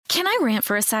Can I rant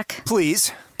for a sec?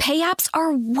 Please. Pay apps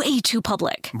are way too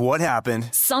public. What happened?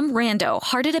 Some rando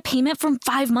hearted a payment from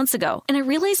 5 months ago, and I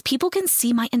realized people can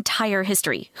see my entire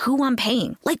history, who I'm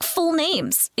paying, like full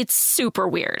names. It's super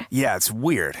weird. Yeah, it's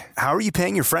weird. How are you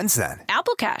paying your friends then?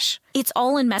 Apple Cash. It's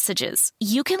all in messages.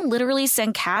 You can literally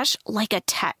send cash like a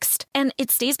text, and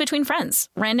it stays between friends.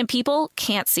 Random people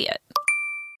can't see it.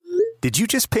 Did you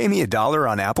just pay me $1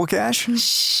 on Apple Cash?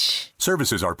 Shh.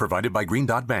 Services are provided by Green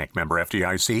Dot Bank. Member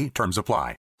FDIC. Terms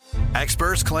apply.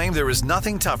 Experts claim there is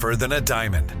nothing tougher than a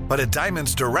diamond. But at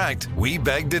Diamonds Direct, we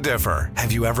beg to differ.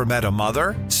 Have you ever met a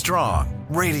mother? Strong,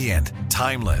 radiant,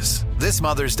 timeless. This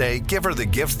Mother's Day, give her the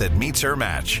gift that meets her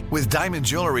match. With diamond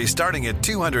jewelry starting at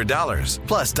 $200.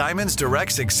 Plus Diamonds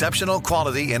Direct's exceptional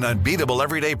quality and unbeatable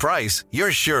everyday price,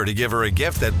 you're sure to give her a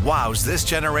gift that wows this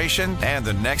generation and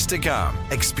the next to come.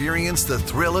 Experience the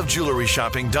thrill of jewelry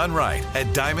shopping done right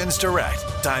at Diamonds Direct.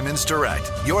 Diamonds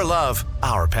Direct. Your love,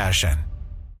 our passion.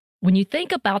 When you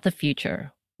think about the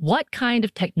future, what kind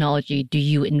of technology do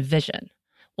you envision?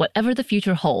 Whatever the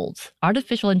future holds,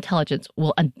 artificial intelligence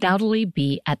will undoubtedly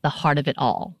be at the heart of it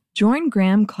all. Join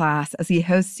Graham Class as he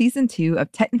hosts Season 2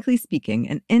 of Technically Speaking,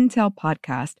 an Intel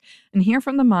podcast, and hear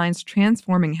from the minds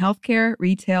transforming healthcare,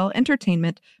 retail,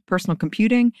 entertainment, personal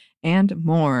computing, and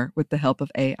more with the help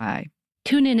of AI.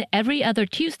 Tune in every other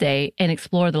Tuesday and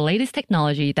explore the latest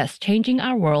technology that's changing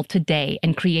our world today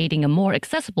and creating a more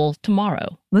accessible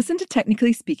tomorrow. Listen to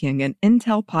Technically Speaking, an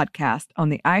Intel podcast on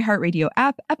the iHeartRadio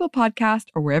app, Apple Podcast,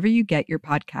 or wherever you get your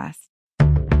podcasts.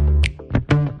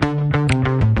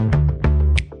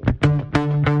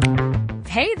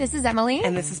 Hey, this is Emily.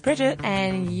 And this is Bridget.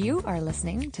 And you are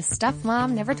listening to Stuff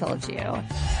Mom Never Told You.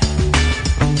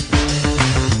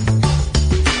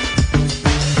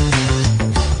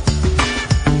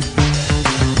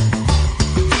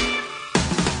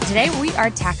 Today we are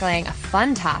tackling a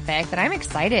fun topic that I'm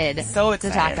excited to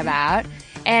talk about.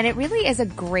 And it really is a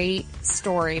great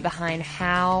story behind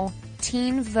how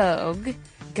Teen Vogue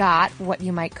got what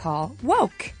you might call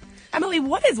woke. Emily,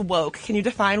 what is woke? Can you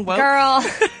define woke? Girl,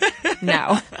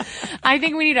 no. I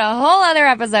think we need a whole other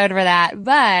episode for that.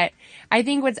 But I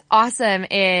think what's awesome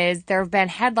is there have been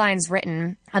headlines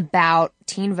written about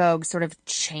Teen Vogue's sort of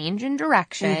change in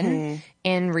direction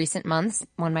in recent months.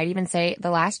 One might even say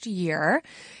the last year,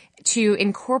 to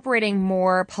incorporating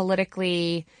more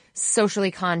politically,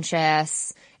 socially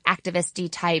conscious, activist-y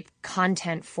type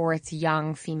content for its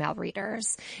young female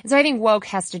readers. And so I think woke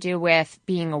has to do with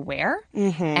being aware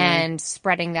and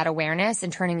spreading that awareness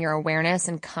and turning your awareness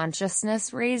and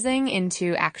consciousness raising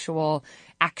into actual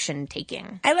action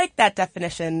taking. I like that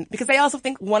definition because I also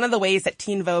think one of the ways that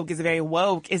Teen Vogue is very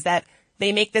woke is that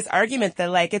they make this argument that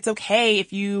like it's okay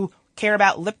if you care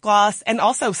about lip gloss and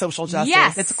also social justice.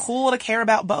 Yes. It's cool to care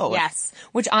about both. Yes.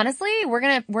 Which honestly, we're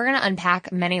gonna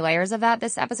unpack many layers of that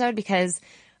this episode because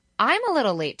I'm a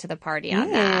little late to the party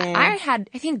on that.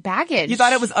 I think baggage. You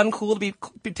thought it was uncool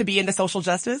to be into social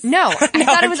justice? No, I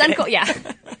thought it was uncool. Yeah.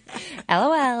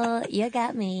 LOL, you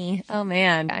got me. Oh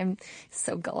man, I'm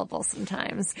so gullible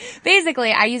sometimes.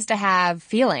 Basically, I used to have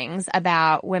feelings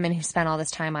about women who spent all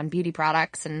this time on beauty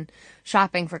products and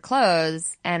shopping for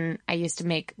clothes, and I used to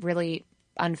make really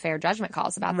unfair judgment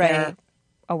calls about their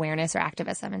awareness or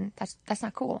activism, and that's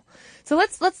not cool. So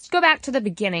let's go back to the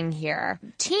beginning here.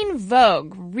 Teen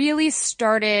Vogue really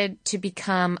started to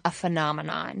become a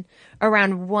phenomenon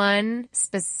around one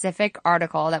specific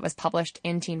article that was published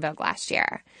in Teen Vogue last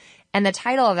year. And the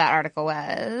title of that article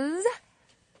was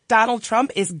Donald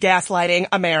Trump is gaslighting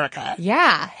America.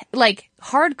 Yeah, like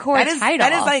hardcore title.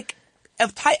 That is like,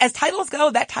 as titles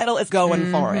go, that title is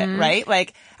going for it, right?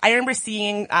 Like, I remember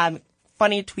seeing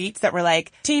funny tweets that were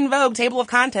like, Teen Vogue table of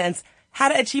contents, how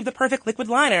to achieve the perfect liquid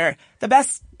liner, the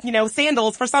best,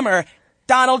 sandals for summer.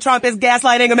 Donald Trump is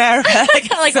gaslighting America.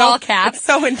 Like all caps. It's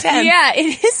so intense. Yeah,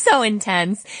 it is so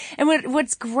intense. And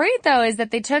what's great though is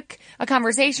that they took a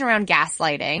conversation around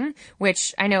gaslighting,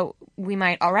 which I know we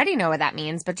might already know what that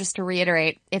means, but just to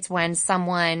reiterate, it's when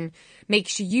someone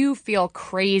makes you feel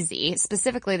crazy.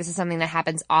 Specifically, this is something that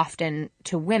happens often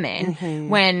to women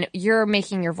when you're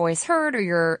making your voice heard or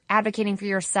you're advocating for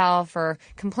yourself or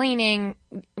complaining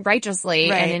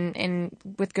righteously and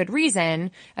with good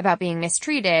reason about being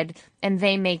mistreated, and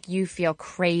they make you feel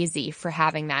crazy for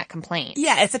having that complaint.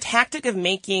 Yeah, it's a tactic of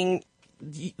making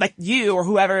like you or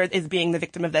whoever is being the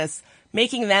victim of this,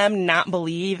 making them not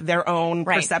believe their own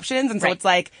perceptions. And so it's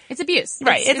like, it's abuse.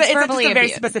 Right. It's a very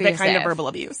specific kind of abusive. verbal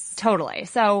abuse. Totally.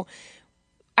 So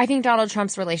I think Donald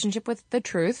Trump's relationship with the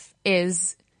truth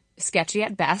is sketchy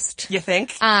at best. You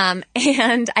think? And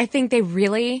I think they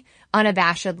really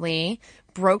unabashedly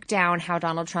broke down how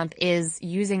Donald Trump is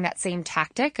using that same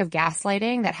tactic of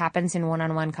gaslighting that happens in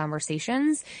one-on-one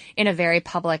conversations in a very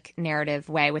public narrative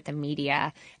way with the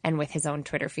media and with his own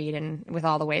Twitter feed and with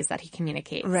all the ways that he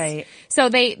communicates. Right. So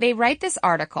they write this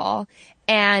article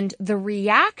and the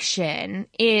reaction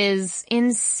is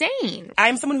insane.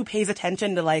 I'm someone who pays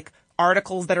attention to like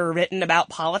articles that are written about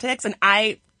politics, and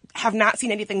I have not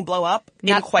seen anything blow up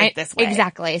in quite this way.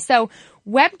 Exactly. So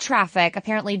web traffic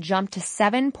apparently jumped to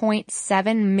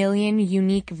 7.7 million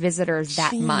unique visitors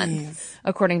that month,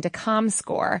 according to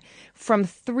ComScore, from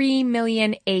 3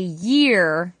 million a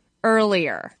year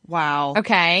earlier. Wow.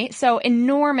 Okay. So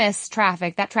enormous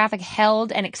traffic. That traffic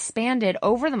held and expanded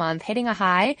over the month, hitting a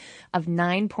high of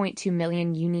 9.2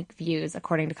 million unique views,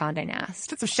 according to Condé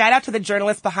Nast. So shout out to the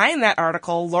journalist behind that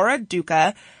article, Laura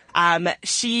Duca.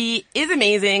 She is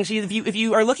amazing. If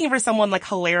you are looking for someone like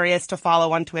hilarious to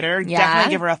follow on Twitter,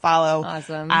 definitely give her a follow.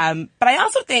 Awesome. But I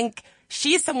also think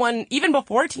she's someone, even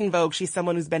before Teen Vogue, she's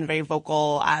someone who's been very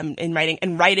vocal, in writing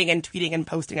and tweeting and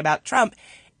posting about Trump.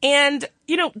 And,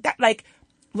 you know, that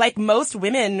like most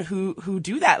women who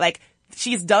do that, like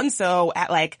she's done so at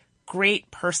like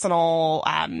great personal,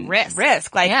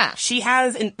 risk. Like she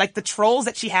has like the trolls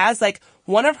that she has, like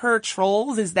one of her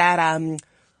trolls is that,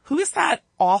 who is that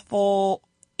awful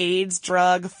AIDS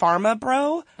drug pharma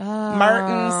bro?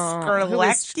 Martin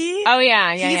Skrlecki. Oh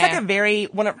yeah. He's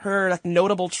like one of her like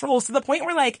notable trolls to the point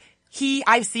where like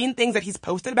I've seen things that he's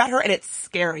posted about her and it's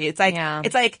scary. It's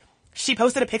like she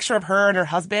posted a picture of her and her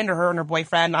husband or her and her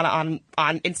boyfriend on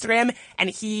Instagram, and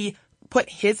he put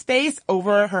his face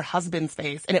over her husband's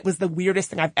face, and it was the weirdest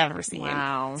thing I've ever seen.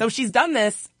 Wow. So she's done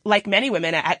this, like many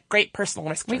women, at great personal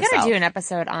risk to We herself. gotta do an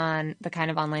episode on the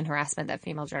kind of online harassment that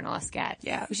female journalists get.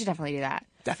 Yeah. We should definitely do that.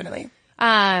 Definitely.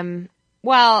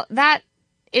 Well, that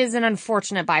is an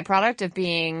unfortunate byproduct of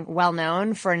being well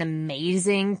known for an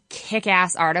amazing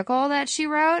kick-ass article that she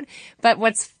wrote. But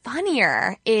what's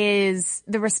funnier is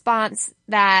the response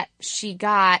that she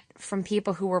got from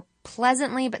people who were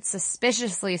pleasantly but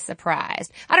suspiciously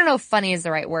surprised. I don't know if funny is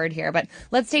the right word here, but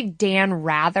let's take Dan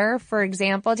Rather, for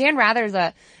example. Dan Rather is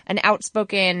an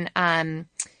outspoken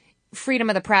freedom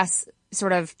of the press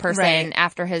sort of person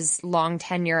after his long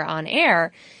tenure on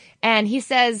air. And he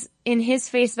says in his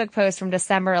Facebook post from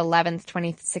December 11th,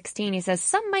 2016, he says,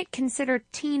 some might consider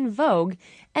Teen Vogue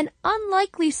an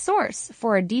unlikely source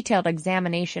for a detailed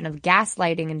examination of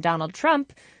gaslighting in Donald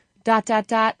Trump, ... but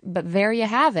there you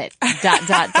have it, ...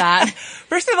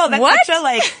 First of all, that's such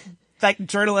a like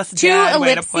journalist Dan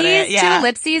way to put it. Two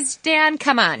ellipses, Dan,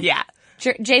 come on. Yeah.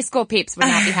 J School peeps would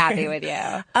not be happy with you.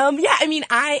 Yeah, I mean,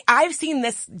 I've seen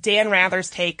this Dan Rather's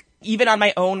take even on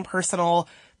my own personal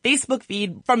Facebook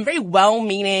feed from very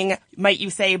well-meaning, might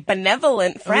you say,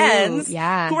 benevolent friends who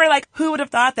are like, who would have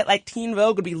thought that like Teen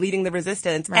Vogue would be leading the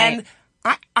resistance? Right. And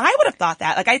I would have thought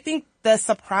that. Like, I think the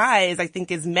surprise,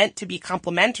 is meant to be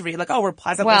complimentary. Like, oh, we're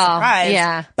pleasantly surprised.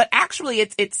 Yeah. But actually,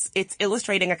 it's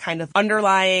illustrating a kind of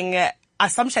underlying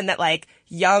assumption that like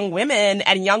young women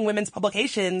and young women's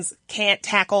publications can't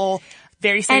tackle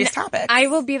very serious topics. I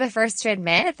will be the first to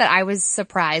admit that I was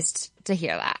surprised to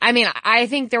hear that. I mean, I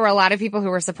think there were a lot of people who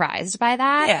were surprised by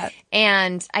that. Yeah.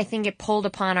 And I think it pulled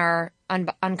upon our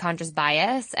unconscious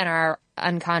bias and our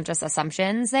unconscious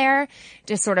assumptions there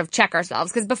to sort of check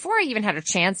ourselves. Because before I even had a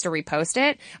chance to repost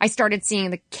it, I started seeing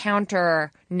the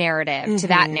counter narrative to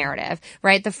that narrative,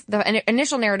 right? The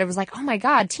initial narrative was like, oh my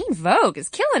God, Teen Vogue is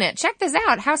killing it. Check this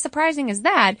out. How surprising is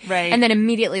that? Right. And then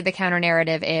immediately the counter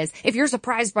narrative is, if you're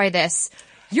surprised by this,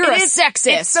 you're a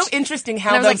sexist. It's so interesting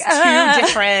how those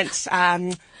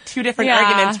two different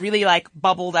arguments really like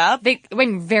bubbled up. They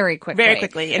went very quickly. Very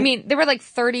quickly. I mean, there were like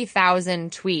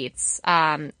 30,000 tweets,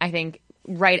 I think,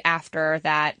 right after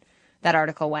that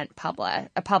article went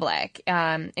public,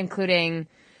 including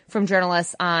from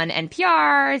journalists on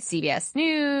NPR, CBS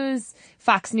News,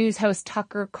 Fox News host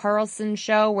Tucker Carlson's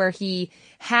show, where he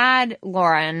had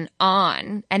Lauren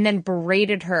on and then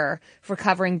berated her for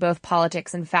covering both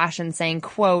politics and fashion, saying,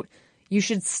 quote, you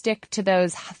should stick to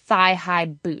those thigh-high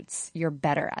boots. You're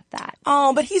better at that.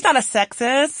 Oh, but he's not a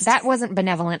sexist. That wasn't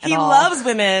benevolent at all. He loves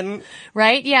women.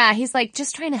 Right? Yeah. He's like,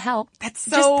 just trying to help. That's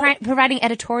so... Just providing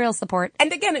editorial support.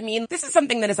 And again, I mean, this is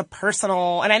something that is a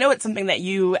personal, and I know it's something that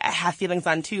you have feelings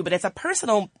on too, but it's a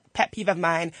personal pet peeve of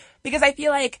mine because I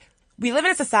feel like we live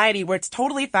in a society where it's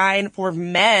totally fine for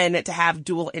men to have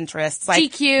dual interests.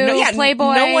 Like GQ,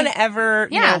 Playboy. No one ever,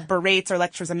 berates or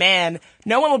lectures a man.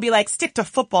 No one will be like, stick to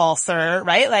football, sir,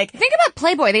 right? Like, think about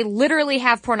Playboy. They literally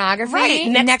have pornography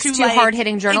next to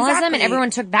hard-hitting journalism, and everyone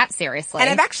took that seriously.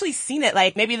 And I've actually seen it.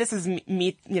 Like, maybe this is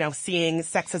me, seeing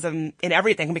sexism in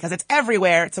everything because it's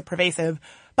everywhere. It's so pervasive.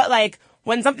 But like,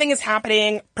 when something is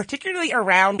happening, particularly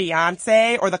around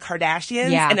Beyonce or the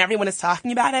Kardashians, and everyone is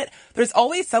talking about it, there's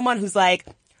always someone who's like,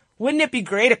 wouldn't it be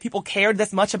great if people cared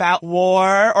this much about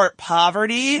war or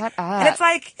poverty? Shut up. And it's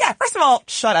like, yeah, first of all,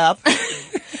 shut up.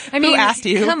 I mean, who asked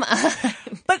you? Come on.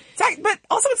 But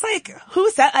also it's like, who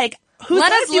said, like, who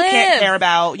Let says us you live. can't care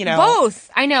about, you know?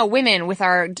 Both. I know, women with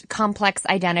our complex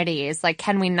identities. Like,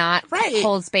 can we not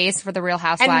hold space for the Real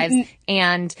Housewives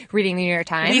and reading the New York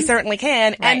Times? We certainly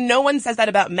can. Right. And no one says that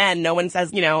about men. No one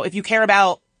says, you know, if you care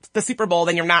about the Super Bowl,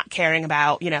 then you're not caring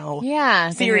about, you know,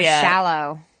 then Syria. you're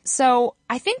shallow. So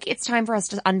I think it's time for us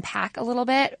to unpack a little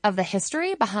bit of the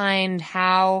history behind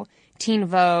how Teen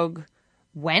Vogue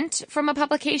went from a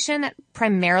publication that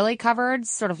primarily covered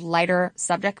sort of lighter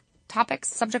subject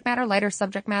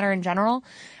matter in general,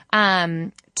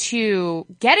 to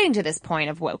getting to this point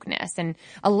of wokeness and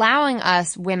allowing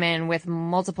us women with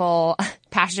multiple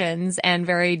passions and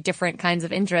very different kinds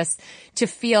of interests to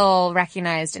feel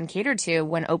recognized and catered to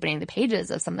when opening the pages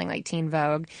of something like Teen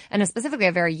Vogue, and specifically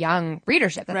a very young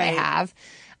readership that they have.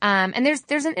 And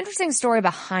there's an interesting story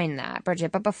behind that,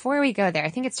 Bridget. But before we go there, I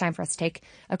think it's time for us to take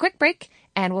a quick break,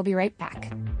 and we'll be right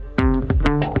back.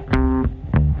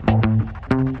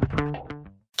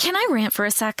 Can I rant for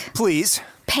a sec? Please.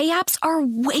 Pay apps are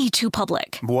way too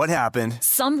public. What happened?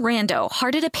 Some rando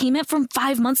hearted a payment from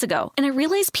 5 months ago, and I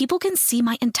realized people can see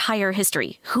my entire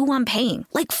history, who I'm paying,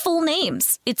 like full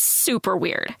names. It's super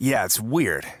weird. Yeah, it's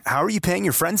weird. How are you paying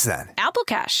your friends then? Apple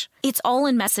Cash. It's all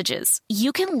in messages.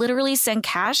 You can literally send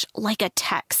cash like a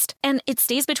text, and it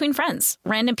stays between friends.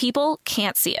 Random people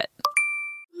can't see it.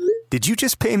 Did you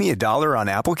just pay me $1 on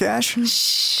Apple Cash?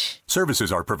 Shh. Services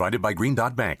are provided by Green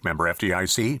Dot Bank. Member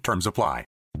FDIC. Terms apply.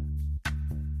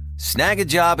 Snag a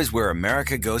Job is where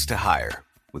America goes to hire,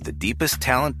 with the deepest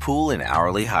talent pool in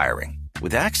hourly hiring.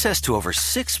 With access to over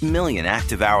 6 million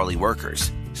active hourly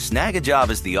workers, Snag a Job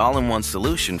is the all-in-one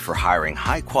solution for hiring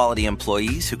high-quality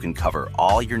employees who can cover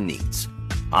all your needs.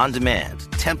 On demand,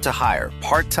 temp to hire,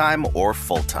 part-time or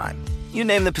full-time. You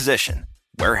name the position.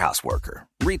 Warehouse worker,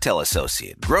 retail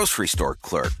associate, grocery store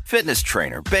clerk, fitness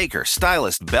trainer, baker,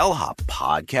 stylist, bellhop,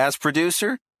 podcast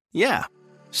producer. Yeah,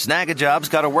 Snag a Job's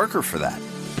got a worker for that.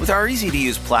 With our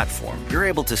easy-to-use platform, you're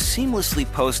able to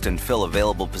seamlessly post and fill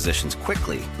available positions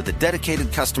quickly with a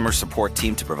dedicated customer support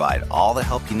team to provide all the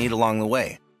help you need along the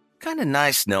way. Kind of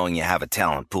nice knowing you have a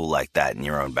talent pool like that in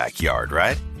your own backyard,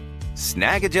 right?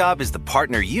 Snag a Job is the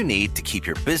partner you need to keep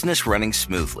your business running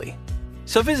smoothly.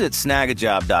 So visit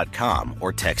snagajob.com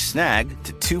or text snag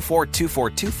to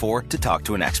 242424 to talk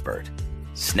to an expert.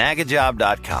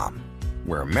 Snagajob.com,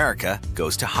 where America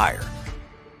goes to hire.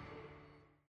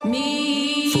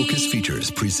 Focus Features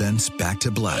presents Back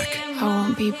to Black. I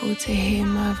want people to hear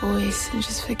my voice and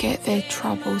just forget their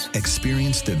troubles.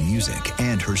 Experience the music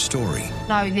and her story.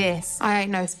 Know this. I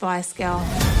ain't no Spice Girl.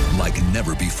 Like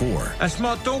never before. That's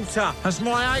my daughter. That's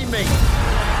my Amy.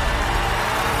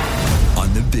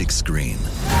 On the big screen.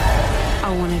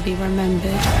 I want to be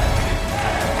remembered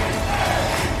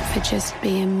for just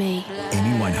being me.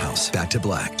 Amy Winehouse, Back to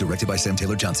Black, directed by Sam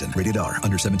Taylor Johnson. Rated R,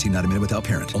 under 17, not a minute without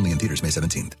parent. Only in theaters May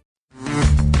 17th.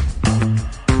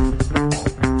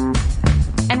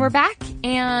 And we're back,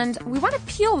 and we want to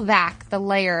peel back the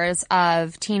layers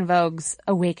of Teen Vogue's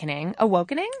awakening.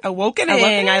 Awokening? I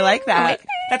like that. Awakening?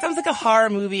 That sounds like a horror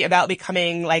movie about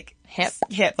becoming, like, hip,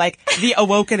 like the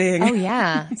awakening. Oh,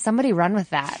 yeah. Somebody run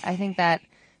with that. I think that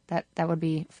would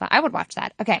be fun. I would watch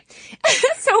that. Okay.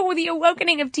 So the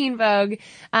awakening of Teen Vogue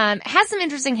has some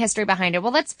interesting history behind it.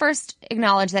 Well, let's first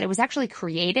acknowledge that it was actually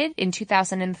created in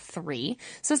 2003.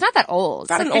 So it's not that old. It's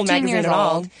not like an old 15 magazine years at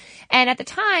all. old. And at the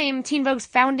time, Teen Vogue's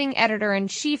founding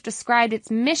editor-in-chief described its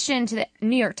mission to the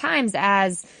New York Times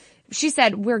as, she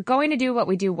said, "We're going to do what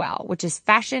we do well, which is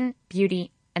fashion,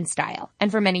 beauty, and style."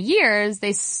 And for many years,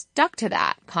 they stuck to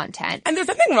that content. And there's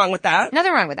nothing wrong with that.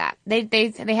 Nothing wrong with that.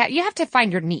 You have to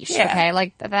find your niche, okay?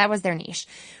 Like, that was their niche.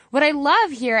 What I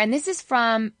love here, and this is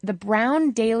from the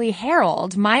Brown Daily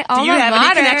Herald, my alma mater. Do you have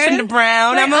any connection to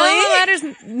Brown, Emily? My alma mater's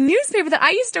newspaper that I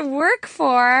used to work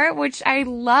for, which I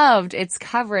loved its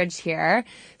coverage here.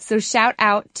 So shout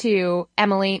out to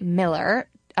Emily Miller,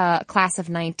 class of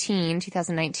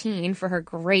 2019, for her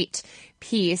great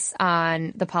piece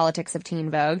on the politics of Teen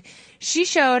Vogue. She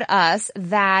showed us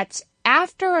that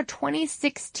after a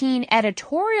 2016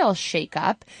 editorial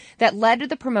shakeup that led to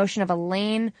the promotion of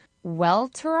Elaine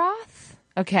Welteroth.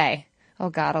 Okay. Oh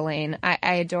God, Elaine.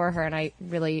 I adore her, and I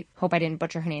really hope I didn't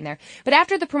butcher her name there. But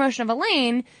after the promotion of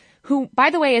Elaine, who, by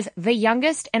the way, is the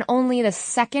youngest and only the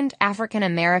second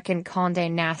African-American Condé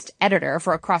Nast editor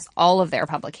for across all of their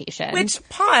publications. Which,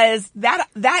 pause, that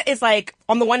is like,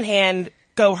 on the one hand,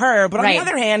 go her. But on Right. the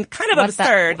other hand, kind of What's that?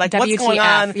 absurd. Like, what's going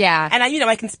WTF? on? Yeah. And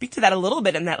I can speak to that a little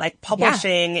bit in that, like,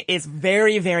 publishing is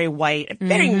very, very white,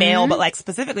 very Mm-hmm. male, but like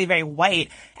specifically very white.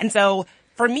 And so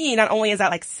for me, not only is that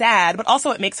like sad, but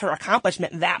also it makes her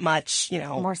accomplishment that much,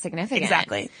 more significant.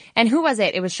 Exactly. And who was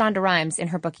it? It was Shonda Rhimes in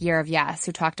her book Year of Yes,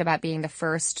 who talked about being the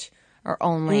first or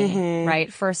only, Mm-hmm.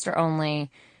 right? First or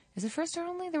only. Is it first or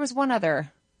only? There was one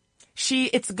other.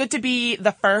 It's good to be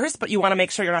the first, but you want to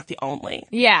make sure you're not the only.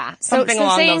 Yeah. Something so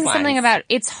along saying those lines. something about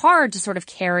it's hard to sort of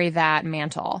carry that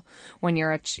mantle when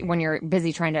you're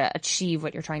busy trying to achieve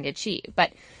what you're trying to achieve.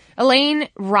 But Elaine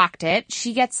rocked it.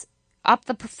 She gets up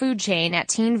the food chain at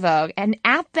Teen Vogue, and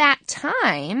at that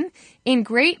time, in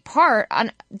great part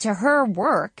to her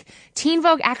work, Teen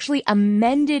Vogue actually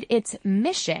amended its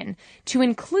mission to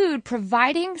include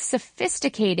providing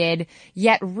sophisticated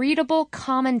yet readable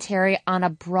commentary on a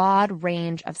broad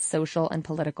range of social and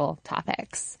political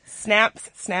topics. Snaps.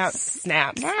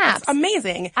 It's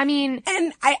amazing. I mean,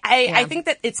 and I think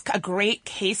that it's a great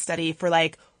case study for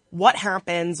like what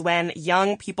happens when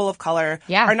young people of color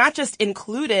are not just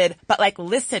included, but like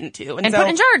listened to. And put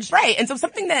in charge. Right. And so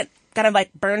something that kind of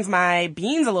like burns my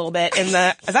beans a little bit is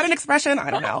that an expression? I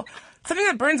don't know. Something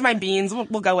that burns my beans,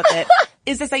 we'll go with it,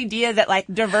 is this idea that like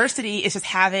diversity is just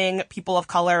having people of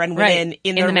color and women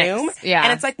in the room. Yeah.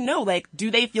 And it's like, no, like,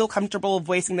 do they feel comfortable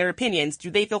voicing their opinions?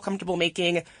 Do they feel comfortable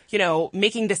making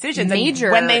decisions? Major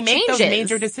and when they make those changes.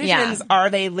 major decisions, are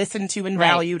they listened to and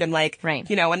valued and like,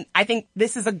 and I think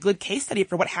this is a good case study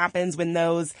for what happens when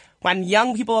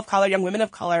young people of color, young women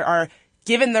of color are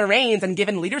given the reins and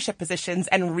given leadership positions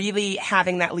and really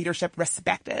having that leadership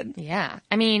respected. Yeah.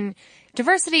 I mean,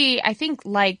 diversity, I think,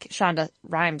 like Shonda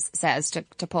Rhimes says,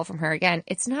 to pull from her again,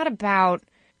 it's not about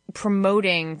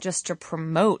promoting just to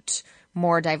promote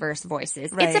more diverse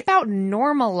voices. Right. It's about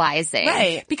normalizing.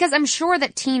 Right. Because I'm sure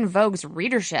that Teen Vogue's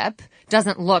readership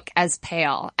doesn't look as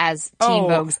pale as Teen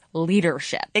Vogue's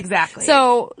leadership. Exactly.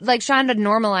 So, like, Shonda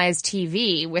normalized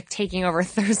TV with taking over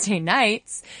Thursday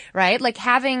nights, right? Like,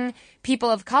 having people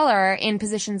of color in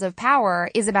positions of power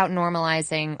is about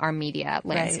normalizing our media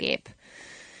landscape. Right.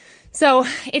 So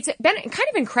it's been kind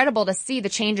of incredible to see the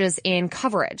changes in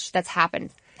coverage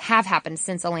have happened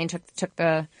since Elaine took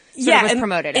the was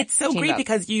promoted. It's so great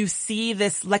because you see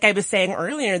this, like I was saying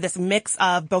earlier, this mix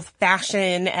of both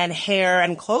fashion and hair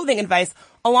and clothing advice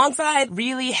alongside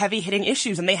really heavy hitting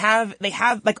issues. And they have like,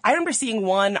 I remember seeing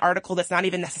one article that's not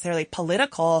even necessarily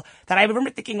political that I remember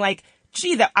thinking like,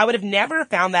 gee, that I would have never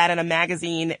found that in a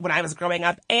magazine when I was growing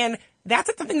up. And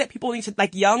that's something that people need to,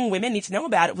 like, young women need to know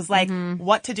about. It was like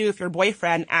what to do if your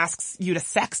boyfriend asks you to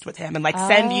sext with him and like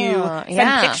send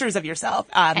pictures of yourself,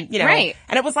 Right.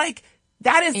 And it was like,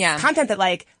 that is content that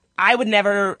like I would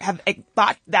never have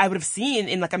thought that I would have seen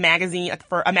in like a magazine, like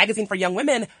for a magazine for young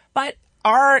women, but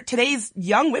today's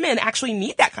young women actually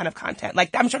need that kind of content.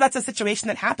 Like, I'm sure that's a situation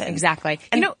that happens. Exactly.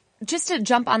 And just to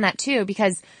jump on that too,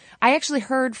 because I actually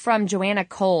heard from Joanna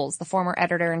Coles, the former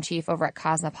editor-in-chief over at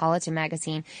Cosmopolitan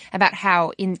magazine, about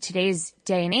how in today's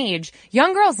day and age,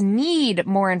 young girls need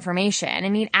more information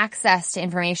and need access to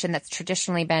information that's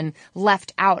traditionally been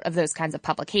left out of those kinds of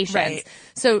publications. Right.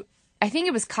 So I think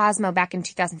it was Cosmo back in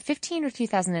 2015 or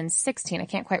 2016, I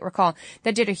can't quite recall,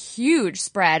 that did a huge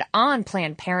spread on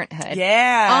Planned Parenthood.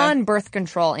 Yeah. On birth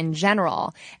control in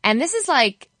general. And this is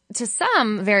like, to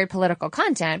some, very political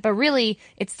content, but really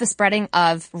it's the spreading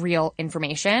of real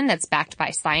information that's backed by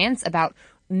science about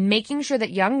making sure that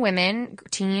young women,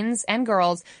 teens, and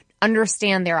girls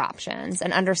understand their options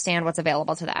and understand what's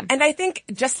available to them. And I think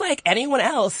just like anyone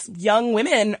else, young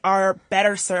women are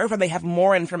better served when they have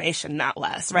more information, not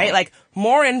less, right? Like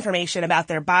more information about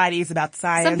their bodies, about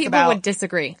science. Some people would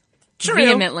disagree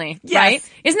vehemently, yes. Right?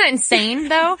 Isn't that insane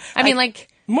though? I mean, like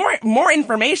more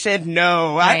information?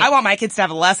 No. Right. I want my kids to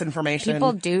have less information.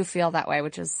 People do feel that way,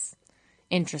 which is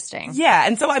interesting. Yeah.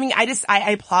 And so, I mean,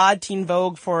 I applaud Teen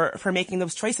Vogue for making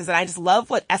those choices. And I just love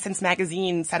what Essence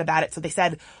Magazine said about it. So they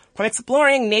said, from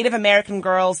exploring Native American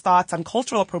girls' thoughts on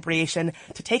cultural appropriation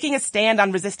to taking a stand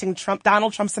on resisting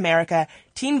Donald Trump's America,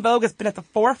 Teen Vogue has been at the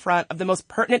forefront of the most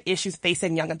pertinent issues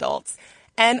facing young adults.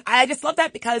 And I just love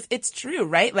that because it's true,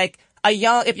 right? Like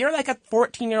if you're like a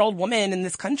 14-year-old woman in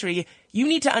this country, you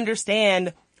need to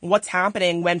understand what's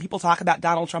happening when people talk about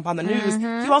Donald Trump on the news.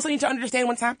 You also need to understand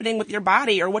what's happening with your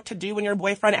body or what to do when your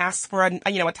boyfriend asks for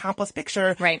a topless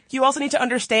picture. Right. You also need to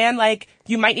understand, like,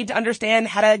 you might need to understand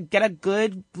how to get a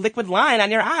good liquid line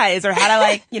on your eyes or how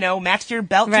to, match your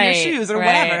belt to your shoes or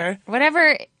whatever.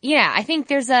 Whatever. Yeah, I think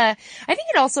it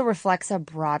also reflects a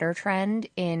broader trend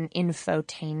in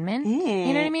infotainment.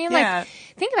 You know what I mean? Yeah. Like,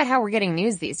 think about how we're getting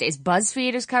news these days.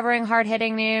 BuzzFeed is covering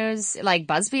hard-hitting news. Like,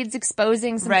 BuzzFeed's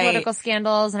exposing some political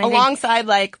scandals. And alongside,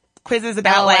 like, quizzes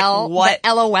about, LOL, what...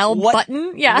 the LOL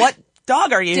button. Yeah. What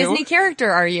dog are you? Disney character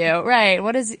are you? Right.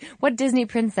 What Disney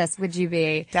princess would you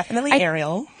be? Definitely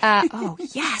Ariel. Oh,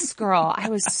 yes, girl. I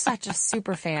was such a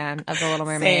super fan of The Little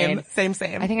Mermaid. Same.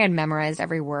 I think I'd memorized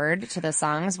every word to the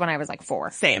songs when I was like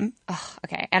 4. Same. Oh,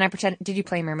 okay. And did you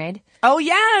play Mermaid? Oh,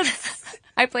 yes.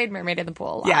 I played Mermaid in the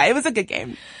pool a lot. Yeah, it was a good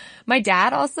game. My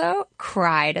dad also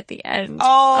cried at the end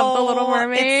of The Little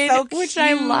Mermaid, it's so cute. which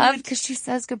I love because she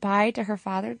says goodbye to her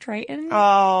father, Triton,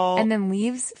 and then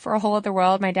leaves for a whole other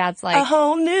world. My dad's like, a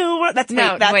whole new world. That's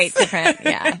different.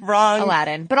 Yeah. Wrong.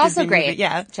 Aladdin, but also Disney great. movie.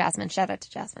 Yeah. Jasmine. Shout out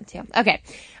to Jasmine too. Okay.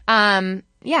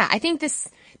 Yeah, I think this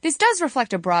does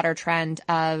reflect a broader trend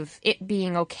of it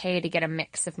being okay to get a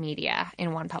mix of media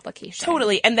in one publication.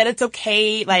 Totally. And that it's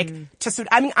okay,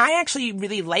 I actually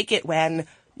really like it when,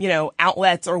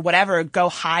 outlets or whatever go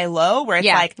high-low, where it's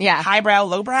highbrow,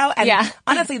 lowbrow. And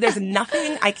honestly, there's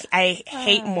nothing I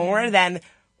hate more than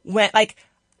when,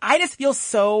 I just feel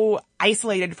so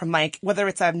isolated from, whether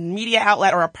it's a media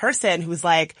outlet or a person who's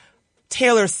like,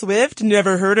 Taylor Swift,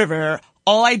 never heard of her.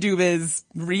 All I do is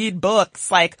read books,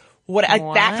 that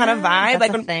kind of vibe.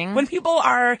 That's when people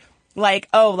are like,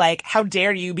 how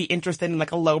dare you be interested in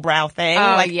a lowbrow thing?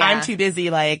 I'm too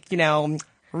busy,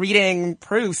 reading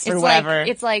proofs or whatever.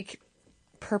 It's like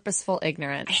purposeful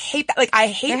ignorance. I hate that. I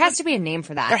hate there has to be a name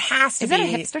for that. There has to be. Is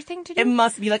that a hipster thing to do? It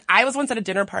must be. I was once at a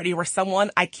dinner party where someone,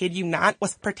 I kid you not,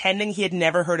 was pretending he had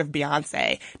never heard of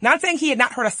Beyonce. Not saying he had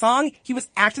not heard a song. He was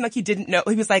acting like he didn't know.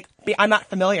 He was like, I'm not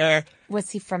familiar. Was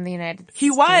he from the United States?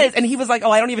 He was. And he was like,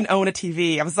 I don't even own a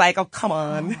TV. I was like, oh, come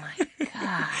on. Oh my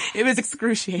God. It was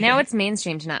excruciating. Now it's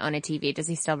mainstream to not own a TV. Does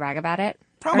he still brag about it?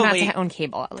 Probably. Or not to own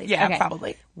cable, at least. Yeah, okay.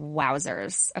 Probably.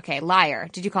 Wowzers. Okay, liar.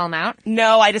 Did you call him out?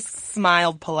 No, I just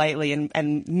smiled politely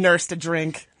and nursed a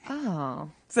drink. Oh.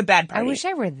 It's a bad party. I wish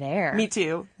I were there. Me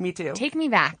too. Take me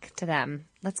back to them.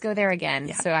 Let's go there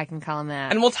again so I can call him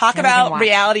out. And we'll talk about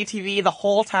reality TV the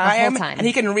whole time. And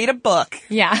he can read a book.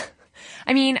 Yeah.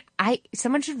 I mean,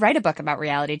 someone should write a book about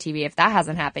reality TV if that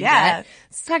hasn't happened yet.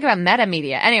 Let's talk about meta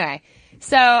media. Anyway.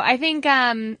 So I think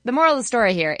the moral of the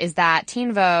story here is that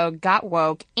Teen Vogue got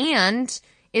woke and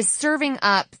is serving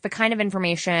up the kind of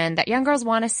information that young girls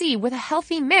want to see with a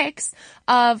healthy mix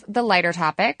of the lighter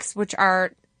topics, which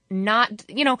are not,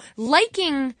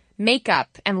 liking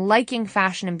makeup and liking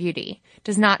fashion and beauty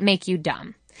does not make you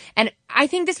dumb. And I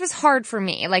think this was hard for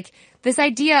me. This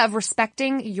idea of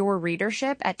respecting your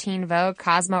readership at Teen Vogue,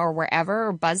 Cosmo, or wherever,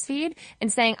 or BuzzFeed,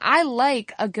 and saying, I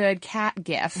like a good cat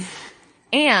gif.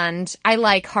 And I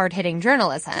like hard-hitting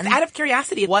journalism. Out of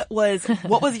curiosity, what was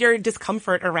your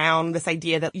discomfort around this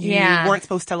idea that you weren't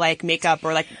supposed to like makeup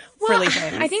or frilly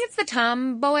things? I think it's the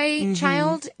tomboy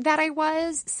child that I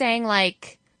was saying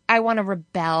I want to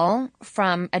rebel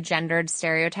from a gendered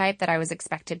stereotype that I was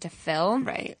expected to fill.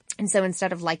 Right. And so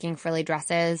instead of liking frilly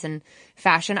dresses and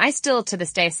fashion, I still to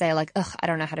this day say I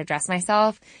don't know how to dress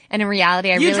myself. And in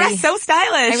reality, you dress so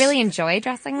stylish. I really enjoy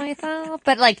dressing myself.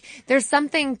 But there's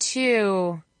something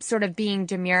to sort of being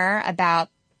demure about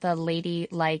the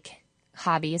ladylike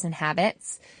hobbies and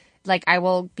habits. I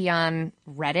will be on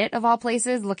Reddit of all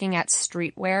places looking at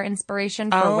streetwear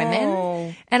inspiration for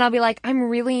women. And I'll be like, I'm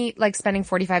really spending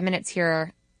 45 minutes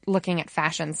here looking at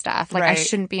fashion stuff. I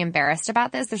shouldn't be embarrassed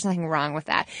about this. There's nothing wrong with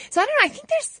that. So I don't know.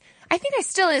 I think I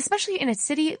still, especially in a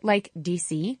city like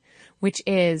DC, which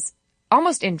is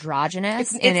almost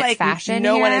androgynous in its fashion.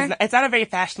 It's not a very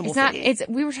fashionable city.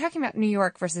 We were talking about New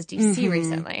York versus DC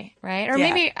recently, right? Or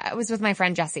maybe I was with my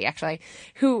friend Jessie actually,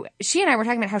 she and I were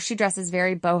talking about how she dresses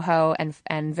very boho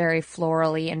and very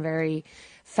florally and very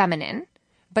feminine.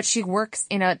 But she works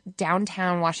in a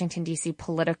downtown Washington, D.C.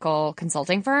 political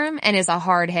consulting firm and is a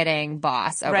hard-hitting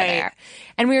boss over there.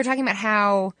 And we were talking about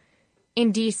how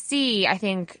in D.C., I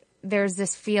think there's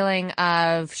this feeling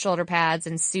of shoulder pads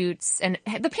and suits and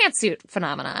the pantsuit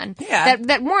phenomenon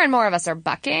that more and more of us are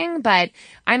bucking. But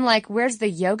I'm like, where's the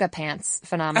yoga pants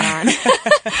phenomenon?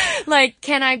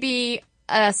 Can I be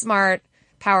a smart,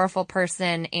 powerful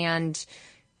person and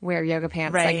wear yoga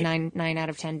pants like 9 out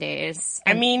of 10 days?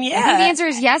 I mean, yeah. I think the answer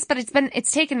is yes, but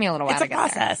it's taken me a little while to get there.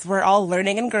 It's a process. We're all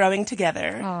learning and growing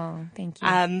together. Oh, thank you.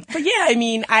 But yeah, I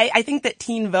mean, I think that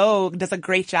Teen Vogue does a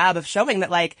great job of showing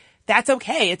that, like, that's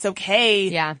okay. It's okay.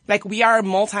 Yeah. Like, we are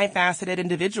multifaceted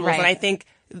individuals. Right. And I think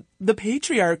the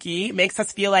patriarchy makes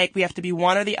us feel like we have to be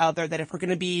one or the other, that if we're going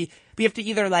to be, we have to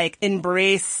either, like,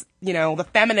 embrace, you know, the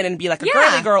feminine and be like a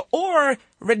girly girl, or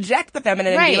reject the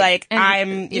feminine and be like,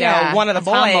 I'm, you know, one of the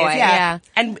boys. Tomboy, yeah.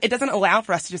 And it doesn't allow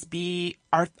for us to just be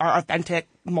our authentic,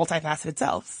 multifaceted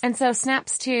selves. And so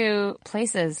snaps to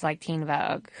places like Teen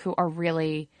Vogue, who are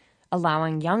really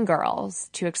allowing young girls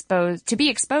to be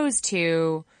exposed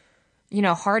to, you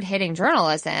know, hard-hitting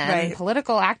journalism,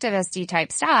 political activist-y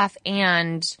type stuff,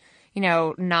 and, you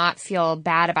know, not feel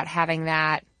bad about having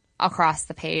that across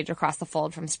the page, across the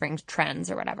fold from spring trends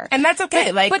or whatever. And that's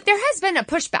okay. But there has been a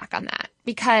pushback on that,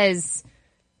 because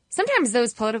sometimes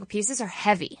those political pieces are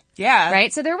heavy. Yeah.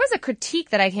 Right? So there was a critique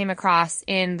that I came across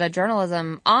in the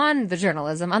journalism, on the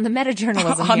meta-journalism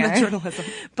on here. the journalism.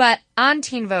 But on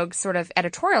Teen Vogue's sort of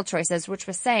editorial choices, which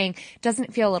was saying, doesn't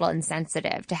it feel a little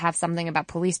insensitive to have something about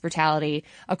police brutality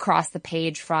across the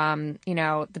page from, you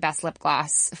know, the best lip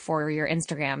gloss for your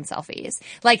Instagram selfies?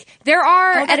 Like, there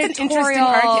are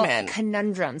editorial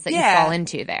conundrums that you fall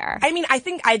into there. I mean, I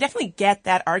think I definitely get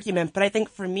that argument, but I think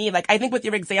for me, like, I think with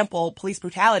your example, police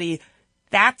brutality,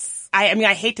 that's, I mean,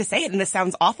 I hate to say it, and this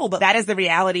sounds awful, but that is the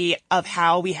reality of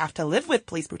how we have to live with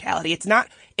police brutality. It's not,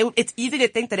 it's easy to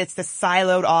think that it's this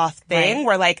siloed off thing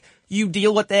where, like, you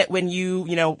deal with it when you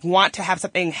know, want to have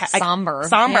something somber,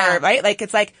 right? Like,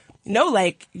 it's like, no,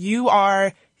 like, you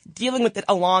are dealing with it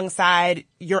alongside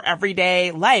your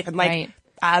everyday life. And like,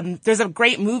 there's a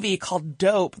great movie called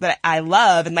Dope that I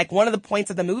love. And like, one of the points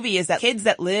of the movie is that kids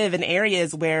that live in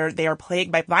areas where they are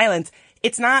plagued by violence,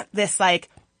 it's not this like,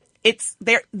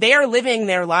 they are living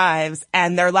their lives,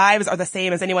 and their lives are the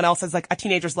same as anyone else's, like a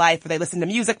teenager's life, where they listen to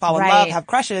music, fall in love, have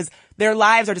crushes. Their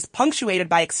lives are just punctuated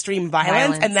by extreme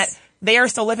violence. And that they are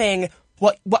still living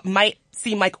what might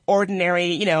seem like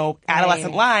ordinary, you know,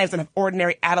 adolescent lives and have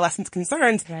ordinary adolescent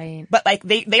concerns. Right. But like,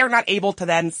 they are not able to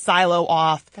then silo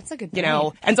off. That's a good point. You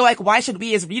know, and so like, why should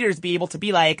we as readers be able to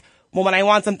be like, well, when I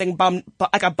want something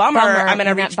like a bummer, I'm going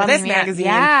to reach for this magazine.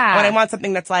 Yeah. When I want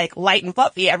something that's like light and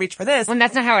fluffy, I reach for this. When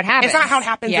that's not how it happens. It's not how it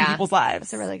happens in people's lives.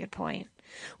 That's a really good point.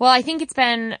 Well, I think it's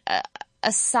been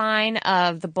a sign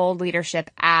of the bold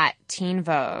leadership at Teen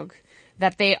Vogue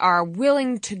that they are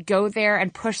willing to go there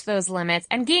and push those limits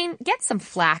and get some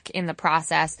flack in the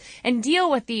process and deal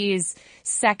with these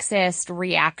sexist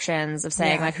reactions of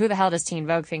saying, like, who the hell does Teen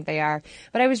Vogue think they are?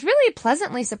 But I was really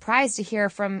pleasantly surprised to hear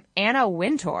from Anna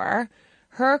Wintour,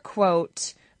 her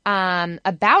quote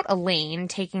about Elaine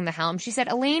taking the helm. She said,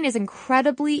 Elaine is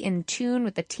incredibly in tune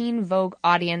with the Teen Vogue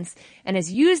audience and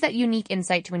has used that unique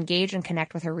insight to engage and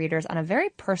connect with her readers on a very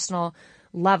personal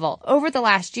level. Over the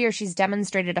last year, she's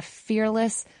demonstrated a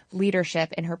fearless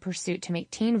leadership in her pursuit to make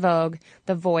Teen Vogue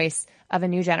the voice of a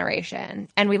new generation.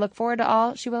 And we look forward to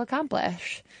all she will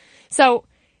accomplish. So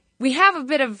we have a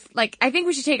bit of, like, I think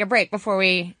we should take a break before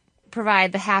we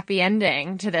provide the happy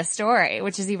ending to this story,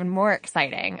 which is even more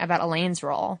exciting about Elaine's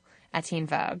role at Teen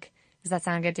Vogue. Does that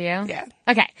sound good to you? Yeah.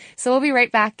 Okay. So we'll be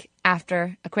right back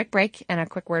after a quick break and a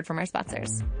quick word from our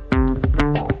sponsors.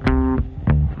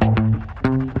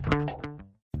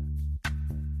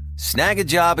 Snag a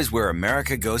Job is where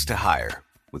America goes to hire,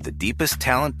 with the deepest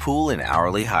talent pool in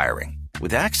hourly hiring.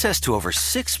 With access to over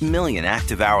 6 million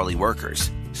active hourly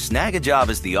workers, Snag a Job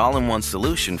is the all-in-one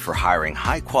solution for hiring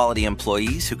high-quality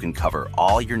employees who can cover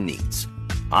all your needs.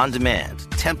 On demand,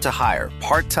 temp to hire,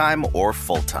 part-time or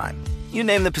full-time. You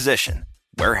name the position.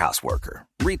 Warehouse worker,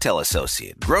 retail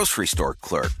associate, grocery store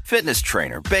clerk, fitness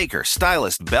trainer, baker,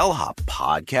 stylist, bellhop,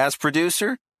 podcast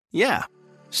producer. Yeah,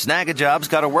 Snag a Job's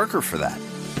got a worker for that.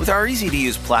 With our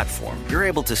easy-to-use platform, you're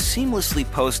able to seamlessly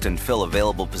post and fill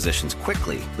available positions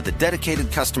quickly with a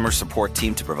dedicated customer support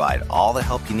team to provide all the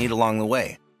help you need along the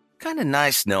way. Kind of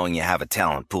nice knowing you have a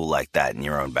talent pool like that in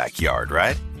your own backyard,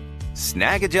 right?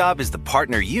 Snag a Job is the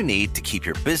partner you need to keep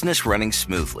your business running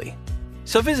smoothly.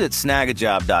 So visit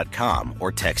snagajob.com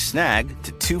or text SNAG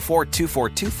to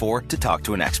 242424 to talk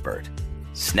to an expert.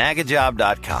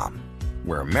 Snagajob.com,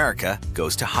 where America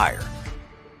goes to hire.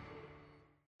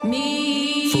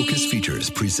 Focus Features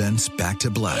presents Back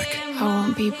to Black. I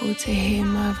want people to hear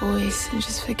my voice and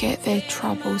just forget their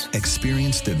troubles.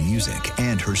 Experience the music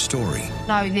and her story.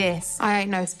 Know this. I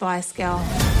ain't no Spice Girl.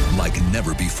 Like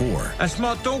never before. That's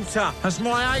my daughter. That's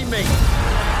my Amy.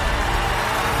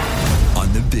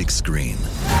 On the big screen.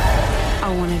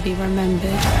 I want to be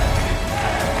remembered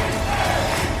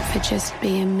for just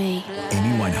being me.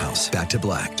 Amy Winehouse, Back to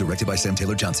Black, directed by Sam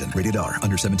Taylor Johnson. Rated R,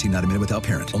 under 17, not a minute without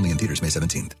parent. Only in theaters May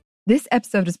 17th. This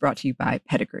episode is brought to you by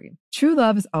Pedigree. True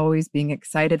love is always being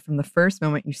excited from the first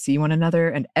moment you see one another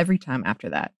and every time after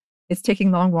that. It's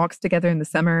taking long walks together in the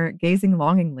summer, gazing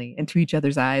longingly into each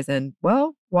other's eyes, and,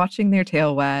 well, watching their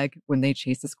tail wag when they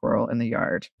chase a squirrel in the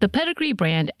yard. The Pedigree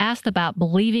brand asked about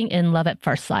believing in love at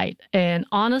first sight. And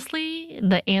honestly,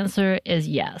 the answer is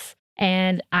yes.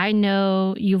 And I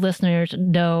know you listeners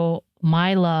know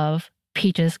my love,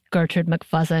 Peaches Gertrude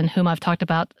McFuzzin, whom I've talked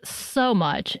about so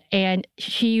much. And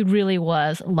she really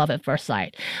was love at first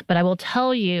sight. But I will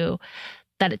tell you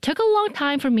that it took a long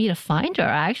time for me to find her.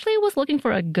 I actually was looking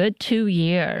for a good 2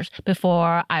 years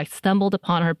before I stumbled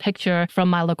upon her picture from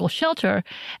my local shelter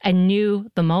and knew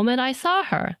the moment I saw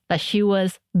her that she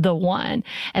was the one.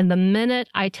 And the minute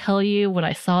I tell you when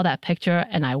I saw that picture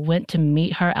and I went to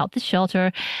meet her out the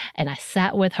shelter and I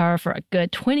sat with her for a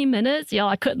good 20 minutes, y'all,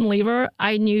 I couldn't leave her.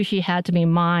 I knew she had to be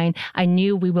mine. I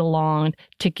knew we belonged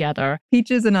together.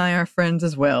 Peaches and I are friends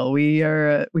as well. We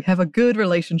have a good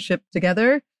relationship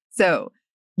together. So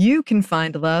you can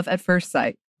find love at first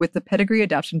sight with the Pedigree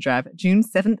Adoption Drive June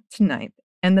 7th to 9th,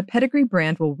 and the Pedigree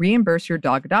brand will reimburse your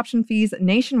dog adoption fees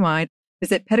nationwide.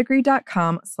 Visit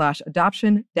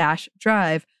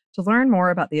pedigree.com/adoption-drive to learn more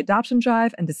about the adoption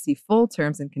drive and to see full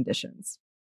terms and conditions.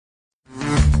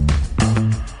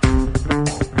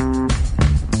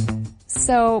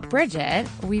 So, Bridget,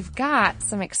 we've got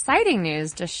some exciting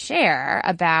news to share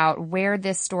about where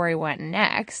this story went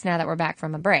next now that we're back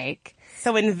from a break.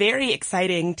 So in very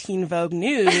exciting Teen Vogue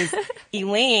news,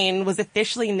 Elaine was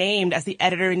officially named as the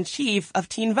editor-in-chief of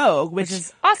Teen Vogue, which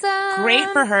is awesome. Great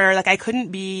for her. Like, I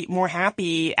couldn't be more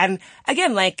happy. And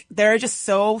again, like, there are just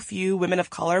so few women of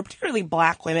color, particularly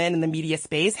Black women in the media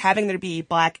space. Having there be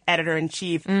Black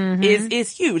editor-in-chief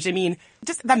is huge. I mean,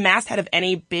 just the masthead of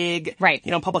any big,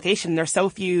 publication. There's so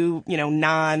few,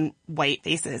 non-white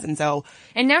faces. And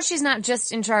now she's not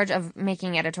just in charge of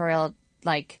making editorial,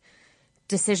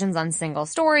 decisions on single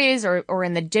stories or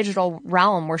in the digital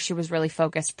realm where she was really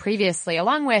focused previously,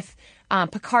 along with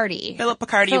Picardy. Philip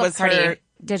Picardy was her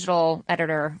digital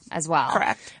editor as well.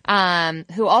 Correct.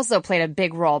 Who also played a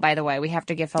big role, by the way. We have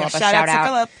to give Philip a shout out.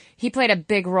 Philip. He played a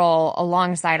big role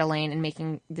alongside Elaine in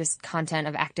making this content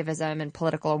of activism and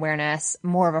political awareness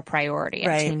more of a priority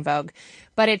at Teen Vogue.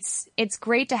 But it's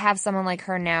great to have someone like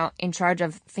her now in charge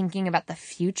of thinking about the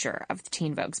future of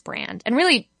Teen Vogue's brand and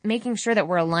really making sure that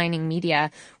we're aligning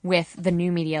media with the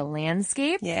new media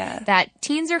landscape that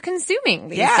teens are consuming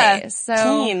these days.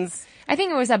 So teens. I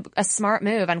think it was a smart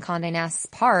move on Condé Nast's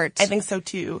part. I think so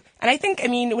too. And I think,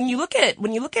 when you look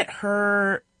at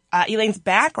her, Elaine's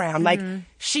background,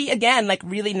 she again,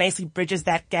 really nicely bridges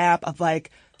that gap of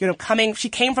she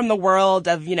came from the world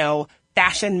of,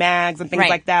 fashion mags and things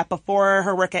like that. Before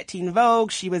her work at Teen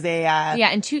Vogue, she was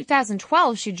in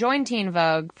 2012, she joined Teen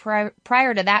Vogue.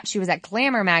 Prior to that, she was at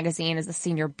Glamour magazine as the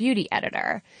senior beauty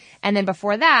editor. And then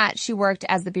before that, she worked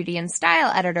as the beauty and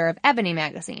style editor of Ebony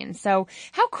magazine. So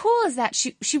how cool is that?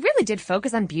 She really did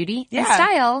focus on beauty and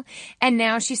style. And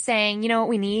now she's saying, what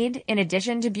we need in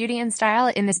addition to beauty and style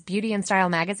in this beauty and style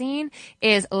magazine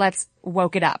is let's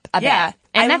woke it up a bit.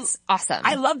 And that's awesome.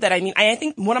 I love that. I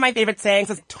think one of my favorite sayings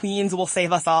is tweens will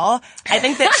save us all. I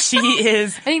think that she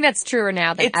is. I think that's truer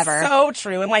now than ever. It's so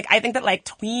true. And I think that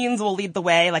tweens will lead the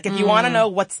way. If you want to know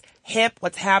what's hip,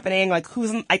 what's happening,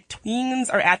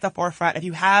 tweens are at the forefront. If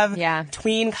you have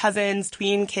tween cousins,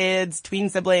 tween kids, tween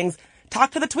siblings,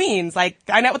 talk to the tweens.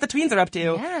 Find out what the tweens are up to.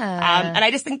 Yeah. And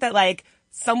I just think that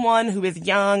someone who is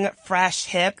young, fresh,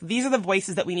 hip, these are the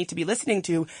voices that we need to be listening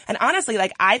to. And honestly,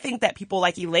 I think that people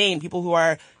like Elaine, people who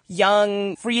are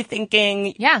young,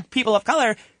 free-thinking, people of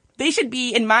color, they should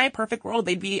be, in my perfect world,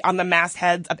 they'd be on the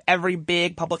mastheads of every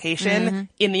big publication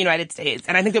in the United States.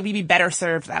 And I think that we'd be better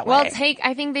served that way. Well,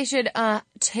 I think they should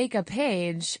take a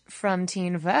page from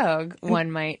Teen Vogue,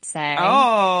 one might say.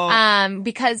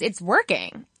 Because it's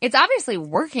working. It's obviously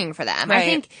working for them. I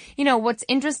think, what's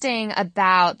interesting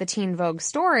about the Teen Vogue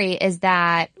story is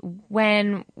that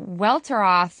when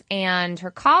Welteroth and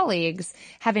her colleagues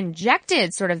have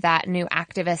injected sort of that new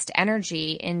activist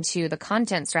energy into the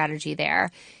content strategy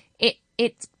there,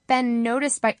 it's been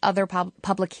noticed by other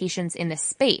publications in this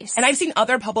space. And I've seen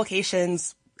other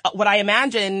publications, what I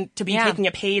imagine to be taking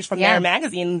a page from their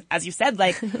magazine, as you said,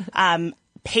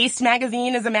 Paste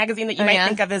magazine is a magazine that you might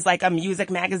think of as a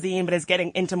music magazine, but is getting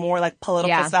into more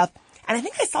political stuff. And I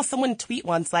think I saw someone tweet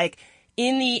once,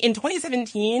 in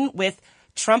 2017 with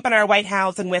Trump in our White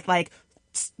House and with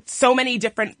so many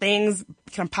different things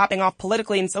kind of popping off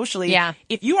politically and socially. Yeah.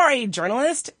 If you are a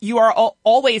journalist, you are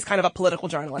always kind of a political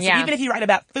journalist. Yeah. So even if you write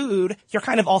about food, you're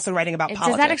kind of also writing about politics.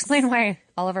 Does that explain why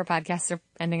all of our podcasts are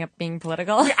ending up being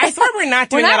political? I swear we're not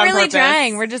doing that on purpose. We're not really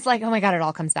trying. We're just like, oh my God, it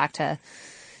all comes back to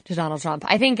Donald Trump.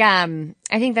 I think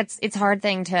it's a hard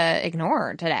thing to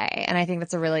ignore today. And I think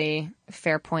that's a really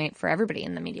fair point for everybody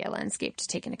in the media landscape to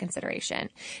take into consideration.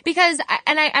 Because,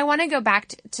 I want to go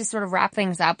back to sort of wrap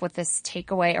things up with this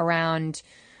takeaway around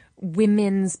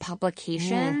women's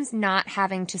publications not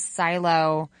having to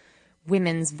silo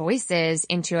women's voices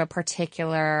into a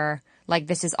particular, like,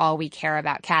 this is all we care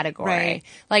about category. Right.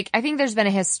 Like, I think there's been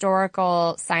a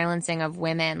historical silencing of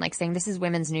women, like saying this is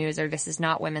women's news or this is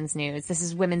not women's news. This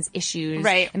is women's issues.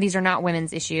 Right. And these are not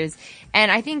women's issues.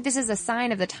 And I think this is a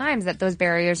sign of the times that those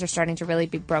barriers are starting to really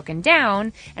be broken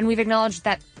down. And we've acknowledged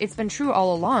that it's been true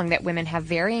all along that women have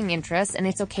varying interests, and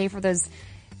it's okay for those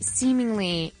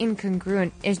seemingly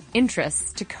incongruent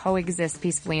interests to coexist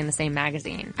peacefully in the same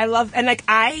magazine. I love, and like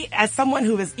as someone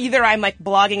who is either I'm like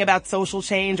blogging about social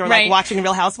change or like watching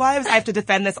Real Housewives, I have to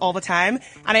defend this all the time.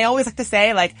 And I always like to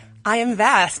say, like, I am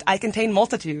vast. I contain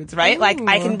multitudes, right? Ooh. Like,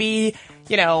 I can be,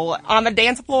 on the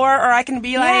dance floor, or I can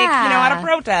be like, at a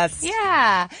protest.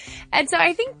 Yeah. And so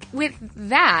I think with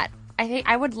that,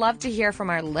 I would love to hear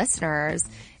from our listeners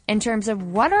in terms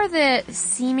of what are the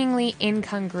seemingly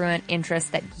incongruent interests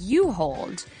that you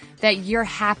hold that you're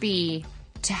happy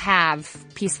to have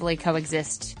peacefully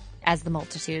coexist as the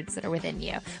multitudes that are within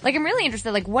you. Like, I'm really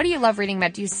interested, like, what do you love reading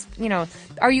about? Do you,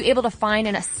 are you able to find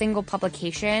in a single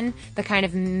publication the kind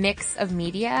of mix of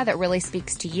media that really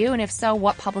speaks to you? And if so,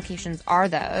 what publications are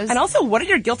those? And also, what are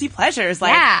your guilty pleasures?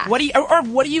 Like, what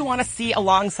do you want to see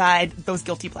alongside those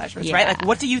guilty pleasures, right? Like,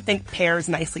 what do you think pairs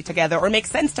nicely together or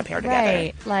makes sense to pair together?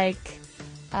 Right, like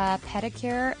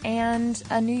pedicure and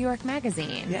a New York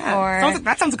magazine. Yeah,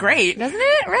 that sounds great. Doesn't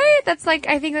it? Right? That's like,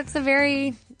 I think that's a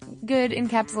very good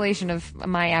encapsulation of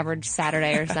my average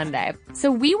Saturday or Sunday.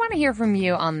 So we want to hear from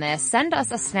you on this. Send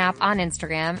us a snap on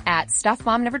Instagram at Stuff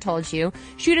Mom Never Told You.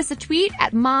 Shoot us a tweet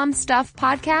at Mom Stuff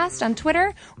Podcast on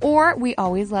Twitter, or we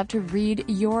always love to read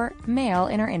your mail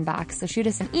in our inbox. So shoot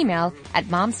us an email at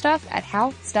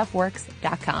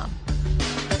momstuff@howstuffworks.com.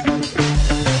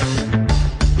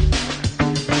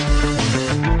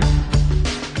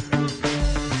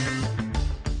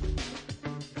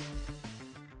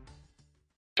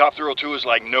 Top Thrill 2 is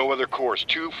like no other course.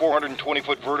 2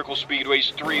 420-foot vertical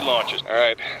speedways, 3 launches. All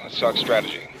right, let's talk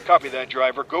strategy. Copy that,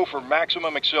 driver. Go for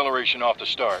maximum acceleration off the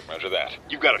start. Roger that.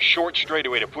 You've got a short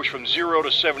straightaway to push from 0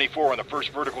 to 74 on the first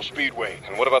vertical speedway.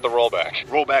 And what about the rollback?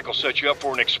 Rollback will set you up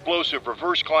for an explosive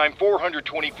reverse climb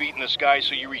 420 feet in the sky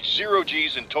so you reach 0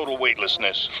 G's in total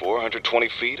weightlessness. 420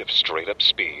 feet of straight-up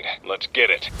speed. Let's get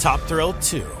it. Top Thrill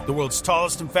 2, the world's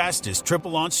tallest and fastest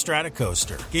triple-launch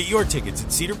Stratocoaster. Get your tickets at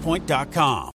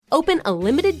cedarpoint.com. Open a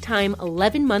limited-time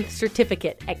 11-month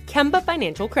certificate at Kemba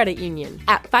Financial Credit Union.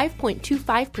 At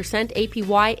 5.25%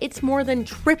 APY, it's more than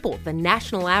triple the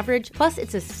national average, plus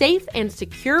it's a safe and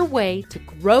secure way to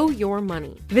grow your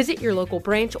money. Visit your local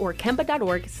branch or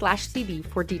kemba.org/cb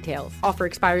for details. Offer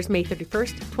expires May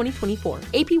 31st, 2024.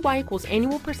 APY equals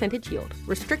annual percentage yield.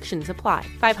 Restrictions apply.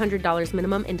 $500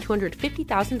 minimum and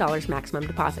 $250,000 maximum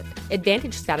deposit.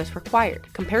 Advantage status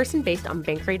required. Comparison based on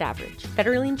bank rate average.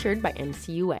 Federally insured by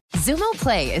NCUA. Xumo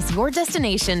Play is your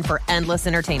destination for endless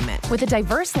entertainment. With a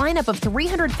diverse lineup of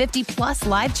 350-plus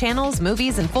live channels,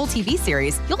 movies, and full TV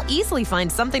series, you'll easily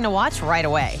find something to watch right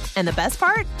away. And the best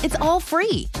part? It's all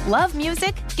free. Love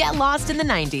music? Get lost in the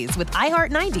 90s with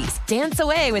iHeart 90s, dance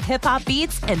away with hip-hop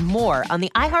beats, and more on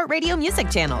the iHeartRadio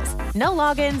music channels. No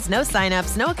logins, no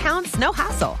signups, no accounts, no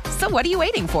hassle. So what are you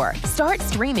waiting for? Start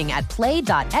streaming at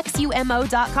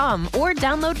play.xumo.com or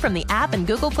download from the app and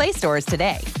Google Play stores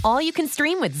today. All you can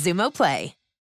stream with Xumo Play.